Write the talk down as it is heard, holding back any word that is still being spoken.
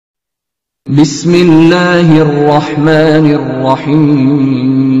ബിസ്മില്ലാഹിർ റഹ്മാനിർ റഹീം.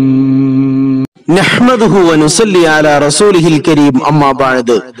 നഹ്മദുഹു വ നുസല്ലി അലാ റസൂലിഹിൽ കരീം. അമ്മാ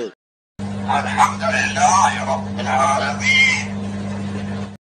ബഅദ്. അൽഹംദുലില്ലാഹി റബ്ബിൽ ആലമീൻ.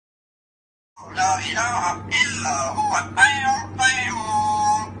 ലാ ഇലാഹ ഇല്ലാ ഹുവൽ ഹയ്യുൽ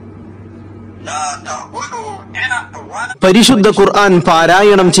ഖയ്യൂം. ലാ തഖുലു ഇനഹു വ പരിശുദ്ധ ഖുർആൻ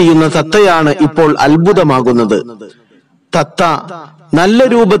പാരായണം ചെയ്യുന്ന തത്തയാണ് ഇപ്പോൾ അത്ഭുതമാകുന്നത്. തത്ത നല്ല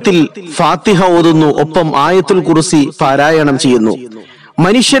രൂപത്തിൽ ഫാത്തിഹ ഓതുന്നു, ഒപ്പം ആയത്തുൽ കുർസി പാരായണം ചെയ്യുന്നു.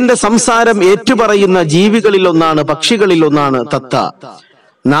 മനുഷ്യന്റെ സംസാരം ഏറ്റുപറയുന്ന ജീവികളിലൊന്നാണ്, പക്ഷികളിലൊന്നാണ് തത്ത.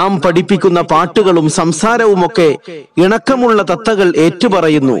 നാം പഠിപ്പിക്കുന്ന പാട്ടുകളും സംസാരവുമൊക്കെ ഇണക്കമുള്ള തത്തകൾ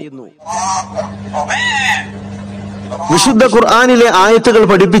ഏറ്റുപറയുന്നു. വിശുദ്ധ ഖുർആനിലെ ആയത്തുകൾ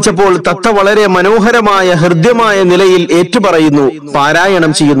പഠിപ്പിച്ചപ്പോൾ തത്ത വളരെ മനോഹരമായ ഹൃദ്യമായ നിലയിൽ ഏറ്റുപറയുന്നു,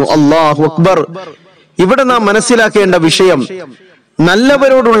 പാരായണം ചെയ്യുന്നു. അല്ലാഹു അക്ബർ. ഇവിടെ നാം മനസ്സിലാക്കേണ്ട വിഷയം,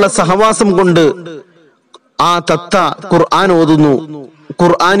 നല്ലവരോടുള്ള സഹവാസം കൊണ്ട് ആ തത്ത ഖുർആൻ ഓതുന്നു,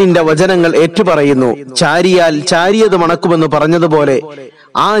 ഖുർആനിന്റെ വചനങ്ങൾ ഏറ്റുപറയുന്നു. ചാരിയാൽ ചാരിയത് മണക്കുമെന്ന് പറഞ്ഞതുപോലെ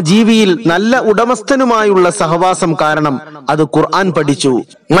ആ ജീവിയിൽ നല്ല ഉടമസ്ഥനുമായുള്ള സഹവാസം കാരണം അത് ഖുർആൻ പഠിച്ചു.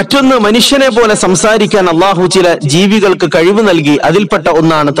 മറ്റൊന്ന്, മനുഷ്യനെ പോലെ സംസാരിക്കാൻ അള്ളാഹു ചില ജീവികൾക്ക് കഴിവ് നൽകി. അതിൽപ്പെട്ട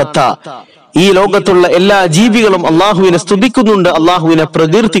ഒന്നാണ് തത്ത. ഈ ലോകത്തുള്ള എല്ലാ ജീവികളും അള്ളാഹുവിനെ സ്തുതിക്കുന്നുണ്ട്, അള്ളാഹുവിനെ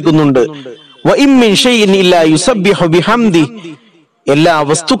പ്രകീർത്തിക്കുന്നുണ്ട്. എല്ലാ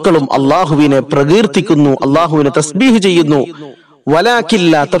വസ്തുക്കളും അള്ളാഹുവിനെ പ്രകീർത്തിക്കുന്നു, അള്ളാഹുവിനെ തസ്ബീഹ് ചെയ്യുന്നു.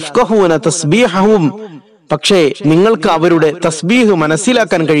 പക്ഷേ നിങ്ങൾക്ക് അവരുടെ തസ്ബീഹ്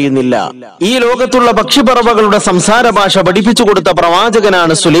മനസ്സിലാക്കാൻ കഴിയുന്നില്ല. ഈ ലോകത്തുള്ള പക്ഷിപ്പറവകളുടെ സംസാര ഭാഷ പഠിപ്പിച്ചു കൊടുത്ത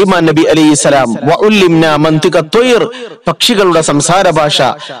പ്രവാചകനാണ് സുലൈമാൻ നബി അലൈഹിസ്സലാം. പക്ഷികളുടെ സംസാര ഭാഷ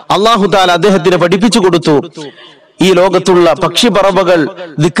അല്ലാഹു തആല അദ്ദേഹത്തിന് പഠിപ്പിച്ചു കൊടുത്തു. ഈ ലോകത്തുള്ള പക്ഷിപ്പറവകൾ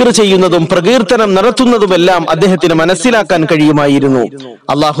ദിക്ർ ചെയ്യുന്നതും പ്രകീർത്തനം നടത്തുന്നതുമെല്ലാം അദ്ദേഹത്തിന് മനസ്സിലാക്കാൻ കഴിയുമായിരുന്നു.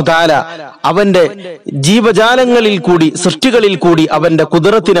 അല്ലാഹു തആല അവന്റെ ജീവജാലങ്ങളിൽ കൂടി, സൃഷ്ടികളിൽ കൂടി അവന്റെ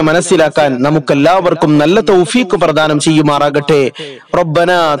ഖുദ്റത്തിനെ മനസ്സിലാക്കാൻ നമുക്കെല്ലാവർക്കും നല്ല തൗഫീഖ് പ്രദാനം ചെയ്യുമാറാകട്ടെ.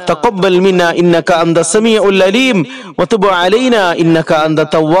 റബ്ബനാ തഖബ്ബൽ മിന്നാ ഇന്നക അൻതസ് സമീഉൽ അലീം വതുബ് അലൈനാ ഇന്നക അൻത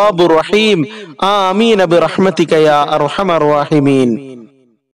തവ്വാബുർ റഹീം. ആമീൻ ബിറഹ്മതിക യാ അർഹമർ റഹീമീൻ.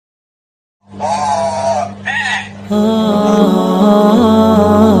 Ah